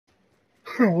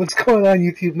What's going on,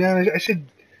 YouTube, man? I should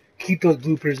keep those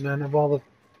bloopers, man, of all the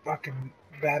fucking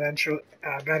bad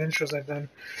intros I've done.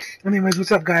 Anyways,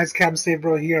 what's up, guys? Captain Save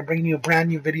Bro here. I'm bringing you a brand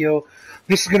new video.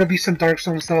 This is gonna be some Dark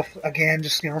Zone stuff again,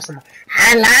 just some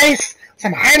highlights,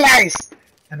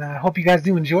 and I hope you guys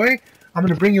do enjoy. I'm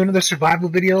gonna bring you another survival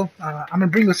video. I'm gonna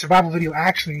bring you a survival video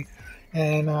actually,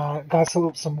 and got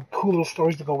some cool little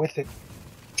stories to go with it.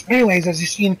 Anyways, as you've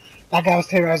seen, that guy was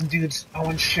terrorizing dudes. I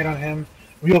went shit on him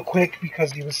real quick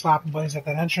because he was slapping buddies at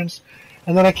that entrance.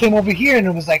 And then I came over here and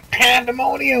it was like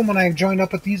pandemonium when I joined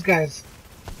up with these guys.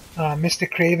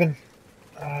 Mystic Craven,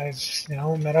 I just,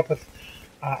 met up with,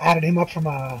 added him up from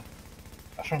a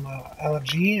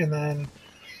LFG, and then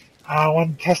I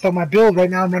wanted to test out my build. Right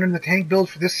now I'm running the tank build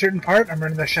for this certain part. I'm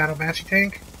running the Shadow Banshee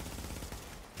tank.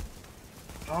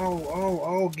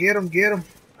 Oh, get him.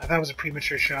 I thought it was a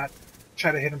premature shot.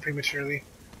 Try to hit him prematurely.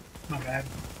 My bad.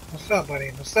 What's up,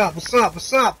 buddy? What's up?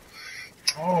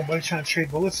 Oh, buddy trying to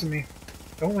trade bullets with me.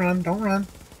 Don't run.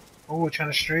 Oh, trying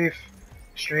to strafe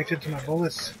into my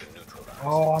bullets.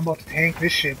 Oh, I'm about to tank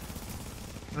this shit.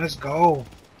 Let's go.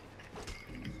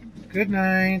 Good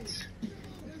night.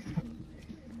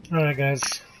 Alright, guys.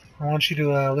 I want you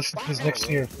to listen to this next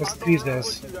year. Listen to these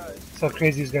guys. That's how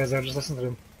crazy these guys are. Just listen to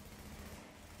them.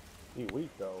 He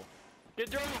weak though. Get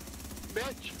drunk,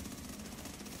 bitch!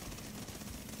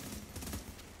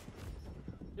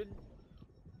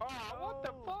 What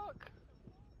the fuck?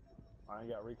 I ain't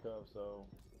got recov, so.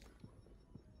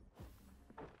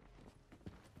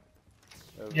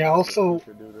 Yeah, also,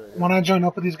 when I joined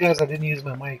up with these guys, I didn't use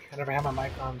my mic. I never had my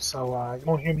mic on, so you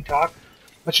won't hear me talk,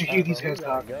 but you hear these guys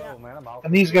talk.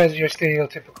 And these guys are your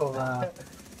stereotypical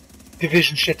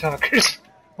division shit talkers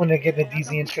when they get the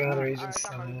DZ and shit on other agents.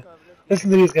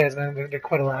 Listen to these guys, man. They're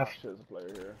quite a laugh. Shit's a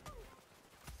player here.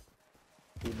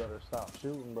 You better stop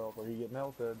shooting, bro, before he get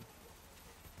melted.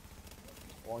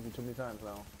 Warned you too many times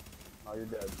now. Now you're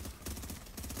dead.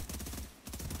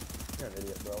 You're an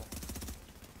idiot,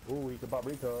 bro. Ooh, he can pop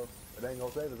recov. It ain't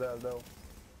gonna save his ass, though.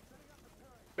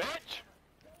 Bitch!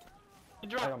 You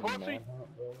drunk, pussy!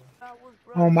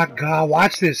 Oh my god,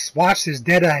 watch this. Watch this.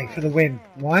 Deadeye for the win.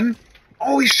 One.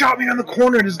 Oh, he shot me on the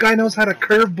corner. This guy knows how to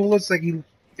curve bullets like he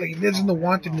lives in the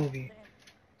Wanted movie.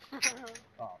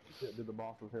 Oh, shit, did the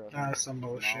bosses here? Some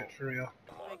bullshit, for real.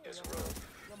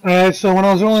 Alright, so when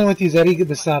I was rolling with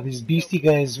these beastie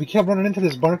guys, we kept running into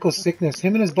this Barco sickness.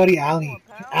 Him and his buddy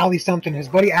Ali something. His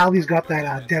buddy Ali's got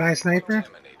that Deadeye sniper,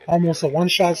 almost a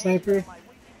one-shot sniper.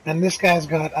 And this guy's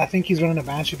got, I think he's running a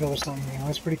Banshee build or something.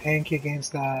 It's pretty tanky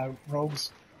against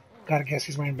rogues. Gotta guess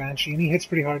he's wearing Banshee, and he hits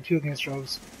pretty hard too against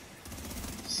rogues.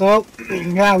 So,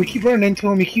 yeah, we keep running into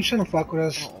him. He keeps trying to fuck with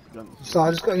us. So I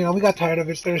just got, we got tired of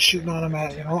it. Started shooting on him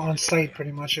on sight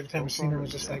pretty much. Every time we seen him, it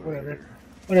was just like, whatever,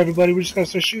 buddy. We just gotta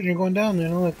start shooting. You're going down,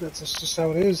 like that's just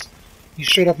how it is. You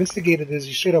straight up instigated this.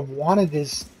 You straight up wanted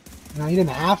this. You didn't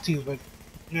have to, but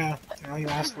yeah, you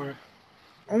asked for it.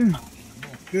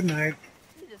 Good night.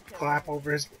 Clap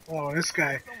over his. Oh, this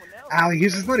guy, Ali.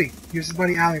 Here's his buddy.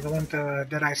 Ali, the one with the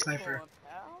Deadeye sniper.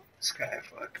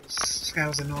 This guy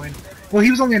was annoying. Well, he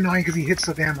was only annoying because he hit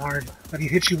so damn hard. Like, he'd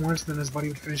hit you once, then his buddy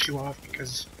would finish you off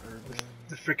because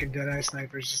the freaking Deadeye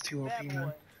sniper is just too OP,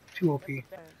 man. Too OP.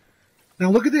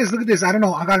 Now look at this. I don't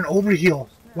know. I got an overheal.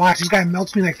 Watch, this guy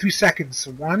melts me in like 3 seconds.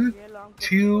 1,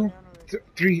 2,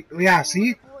 3. Yeah,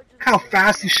 see? Look how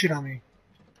fast he shit on me.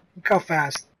 Look how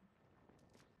fast.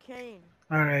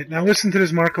 Alright, now listen to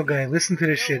this Marco guy. Listen to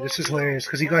this shit. This is hilarious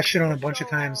because he got shit on a bunch of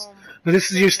times. But this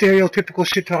is your stereotypical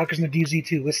shit talkers in the DZ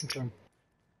too. Listen to him.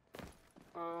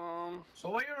 So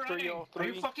why are you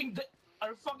running? Are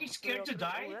you fucking scared to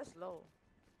die? Oh, that's low.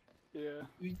 Yeah.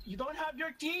 You don't have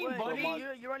your team, Wait, buddy.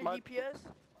 You're running DPS?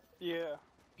 Yeah.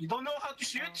 You don't know how to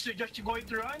shoot, so just going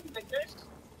to run like this?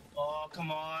 Oh,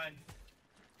 come on.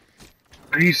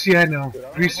 Greasy, I know.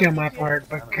 Greasy on my part,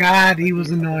 but God, he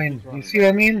was annoying. You see what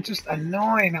I mean? Just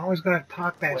annoying. I always gotta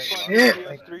talk that shit.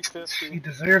 Like, he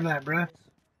deserved that, bruh.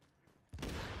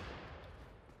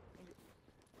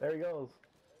 There he goes.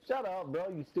 Shut up, bro,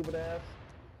 you stupid ass.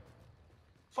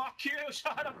 Fuck you,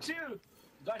 shut up too.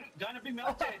 Gonna be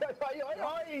melted.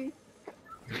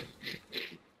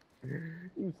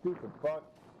 You stupid fuck.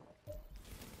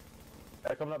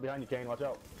 Hey, coming up behind you, Kane. Watch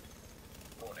out.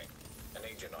 Warning. An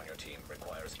agent on your team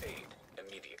requires aid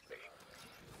immediately.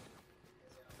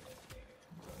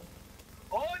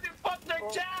 Oh, they fucked their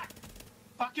jack!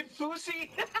 Fucking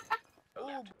foosy!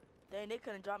 Ooh, dang, they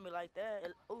couldn't drop me like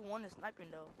that. Oh, one is sniping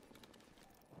though.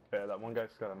 Yeah, that one guy's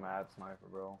got a mad sniper,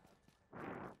 bro.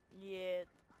 Yeah.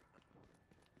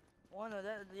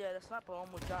 The sniper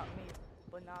almost dropped me.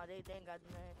 But nah, they ain't got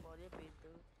nothing for their bitch,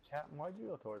 dude. Captain, why'd you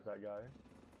go towards that guy?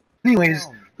 Anyways,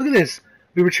 look at this.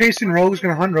 We were chasing rogues,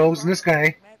 gonna hunt rogues, and this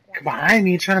guy behind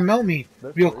me trying to melt me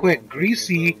real quick.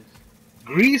 Greasy.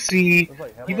 Greasy.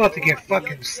 You about to get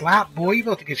fucking slapped, boy. You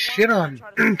about to get shit on.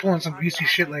 Pulling some greasy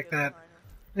shit like that.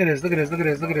 Look at this, look at this, look at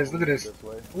this, look at this, look at this.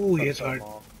 Ooh, it's hard.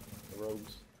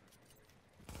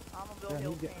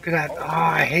 Look at that. Oh,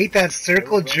 I hate that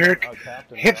circle jerk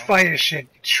hip fire shit.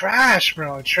 Trash,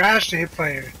 bro. Trash to hip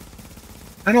fire.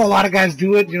 I know a lot of guys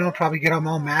do it, you know, probably get them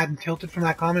all mad and tilted from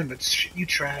that comment, but shit, you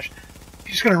trash.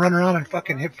 You're just gonna run around and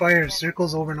fucking hip fire in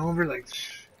circles over and over, like,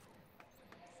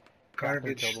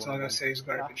 garbage. That's all I gotta say is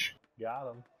garbage.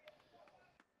 Got him.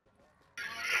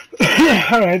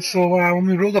 Alright, so when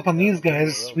we rolled up on these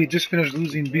guys, we just finished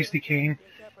losing Beastie Kane,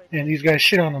 and these guys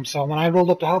shit on them. So when I rolled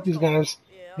up to help these guys,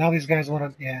 now these guys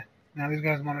want to, now these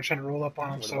guys want to try to roll up on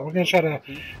them. So we're gonna try to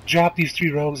drop these 3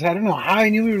 rogues. I don't know how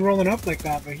he knew we were rolling up like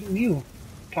that, but he knew.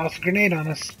 Tossed a grenade on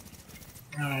us.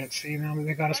 Alright, see, now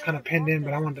they got us kind of pinned in,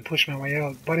 but I wanted to push my way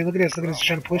out. Buddy, look at this, she's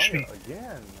trying to push me.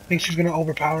 I think she's gonna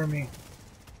overpower me.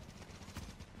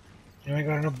 You ain't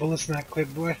got enough bullets in that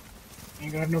clip, boy. You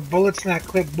ain't got enough bullets in that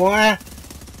clip, boy.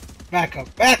 Back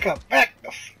up, back up, back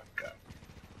the fuck up.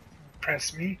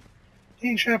 Press me.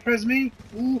 You ain't trying to press me?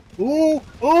 Ooh, ooh,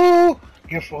 ooh!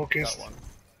 Get focused.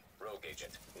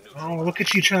 Oh, look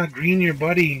at you trying to green your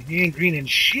buddy. You ain't greening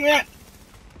shit!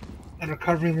 And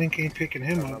recovery link ain't picking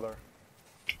him up.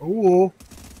 Ooh.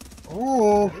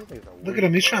 Ooh. Look at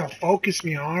him, he's trying to focus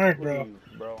me hard, bro.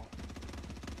 Bro.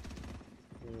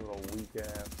 You little weak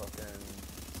ass fucking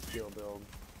skill build.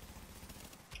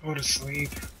 Go to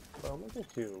sleep. Bro, look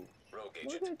at you.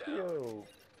 Look at you.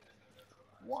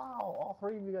 Wow, all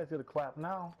 3 of you guys get a clap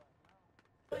now.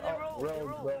 Oh,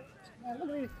 rogues, bro. Man,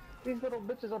 look at these little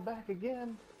bitches are back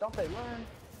again. Don't they learn?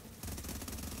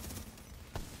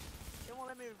 They won't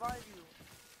let me revive you.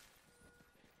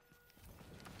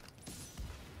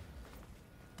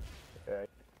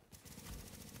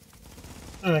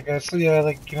 Alright guys, so yeah,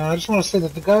 like, you know, I just want to say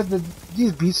that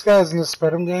these beast guys and this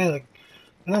spreadum guy, like,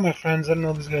 they're not my friends, I don't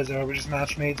know who these guys are, we're just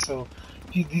matchmates, so,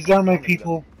 these aren't my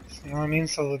people, you know what I mean?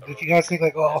 So, if you guys think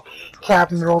like, oh,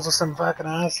 Captain rolls with some fucking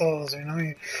assholes, you know,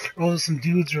 he rolls with some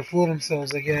dudes who fool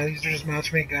themselves, like, yeah, these are just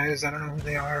matchmate guys, I don't know who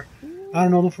they are, I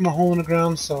don't know them from a hole in the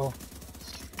ground, so,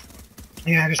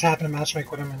 yeah, I just happened to matchmake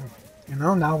with them, and, you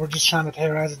know, now we're just trying to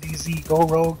terrorize the DZ, go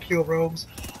rogue, kill rogues,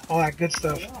 all that good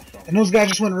stuff. And those guys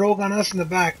just went rogue on us in the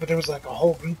back, but there was like a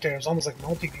whole group there. It was almost like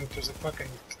multi-group. There was like fucking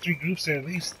 3 groups there at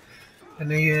least.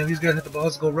 And these guys hit the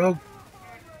balls to go rogue.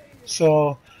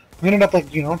 So we ended up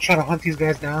like, you know, trying to hunt these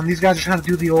guys down. These guys are trying to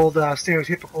do the old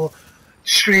stereotypical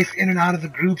strafe in and out of the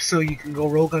group so you can go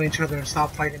rogue on each other and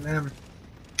stop fighting them.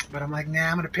 But I'm like,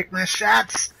 nah, I'm gonna pick my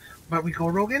shots. But we go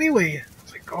rogue anyway.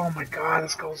 It's like, oh my god,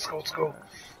 let's go, let's go, let's go.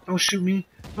 Don't shoot me.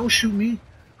 Don't shoot me.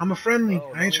 I'm a friendly.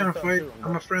 I ain't trying to fight.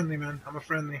 I'm a friendly, man. I'm a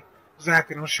friendly.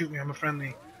 Exactly. Don't shoot me. I'm a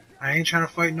friendly. I ain't trying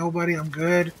to fight nobody. I'm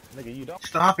good.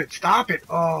 Stop it. Stop it.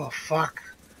 Oh, fuck.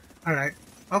 Alright.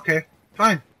 Okay.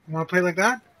 Fine. You want to play like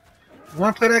that? You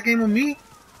want to play that game with me?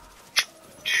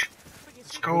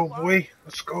 Let's go, boy.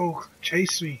 Let's go.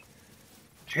 Chase me.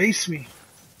 Chase me.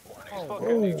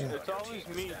 Oh. It's always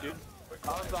me, dude.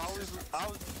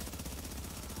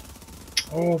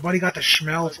 Oh, buddy got the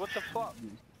schmelz. What the fuck?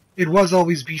 It was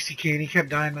always BCK, and he kept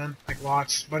dying, man. Like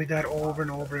lots. Buddy died over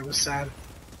and over. It was sad.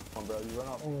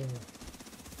 Oh,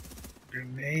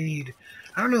 grenade.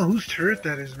 I don't know whose turret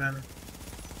that is, man.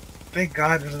 Thank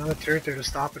God there's another turret there to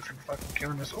stop it from fucking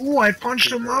killing us. Oh, I punched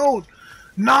him out!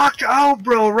 Knocked out,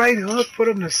 bro! Right hook, put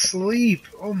him to sleep.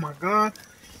 Oh my god.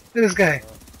 Look at this guy.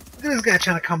 Look at this guy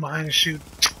trying to come behind and shoot.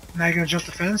 Now you're gonna jump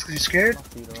the fence because you scared?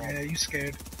 Yeah, you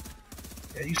scared.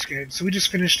 Yeah, you scared. So we just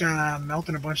finished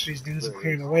melting a bunch of these dudes and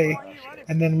clearing away,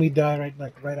 and then we die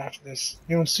right after this.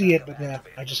 You don't see it, but yeah,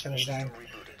 I just finished dying.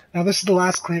 Now this is the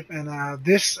last clip, and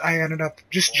this I ended up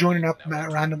just joining up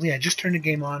randomly. I just turned the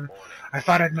game on. I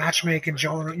thought I'd matchmake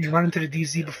and run into the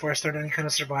DZ before I started any kind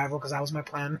of survival, because that was my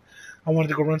plan. I wanted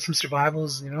to go run some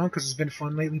survivals, you know, because it's been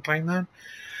fun lately playing that.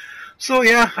 So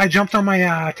yeah, I jumped on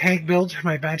my tank build,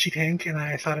 my Banshee tank, and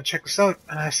I thought I'd check this out.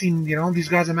 And I seen, you know, these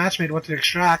guys I matchmade went to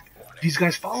extract. These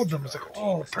guys followed them. It's like,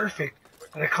 oh, perfect.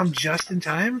 Did I come just in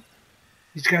time?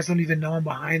 These guys don't even know I'm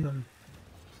behind them.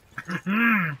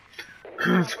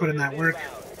 Let's put in that work.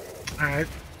 Alright.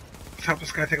 Let's help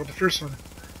this guy take out the first one.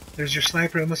 There's your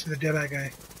sniper. It must be the Deadeye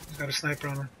guy. He's got a sniper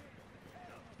on him.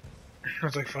 I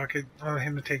was like, fuck it. I want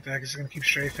him to take that because he's going to keep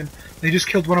strafing. They just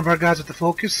killed one of our guys with the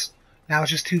focus. Now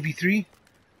it's just 2v3.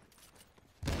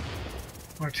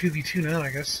 Or 2v2 now,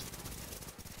 I guess.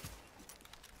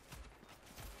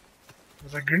 It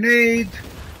was like, grenade!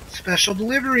 Special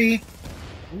delivery!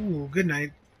 Ooh, good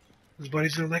night. His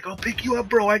buddies are like, I'll pick you up,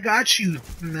 bro. I got you.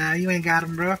 Nah, you ain't got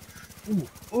him, bro. Ooh,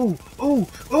 ooh, ooh,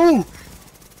 ooh.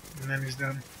 And then he's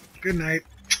done. Good night.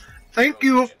 Thank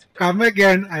you. Come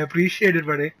again. I appreciate it,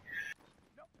 buddy.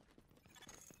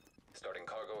 Starting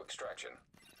cargo extraction.